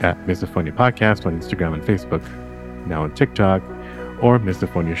media at Misophonia Podcast on Instagram and Facebook, now on TikTok, or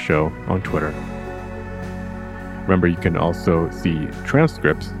Misophonia Show on Twitter. Remember, you can also see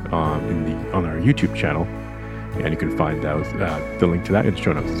transcripts on our YouTube channel, and you can find the link to that in the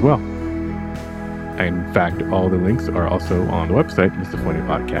show notes as well. And in fact, all the links are also on the website,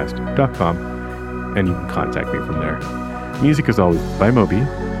 misophoniapodcast.com. and you can contact me from there. Music is always by Moby,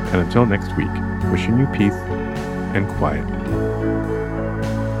 and until next week, wishing you peace and quiet.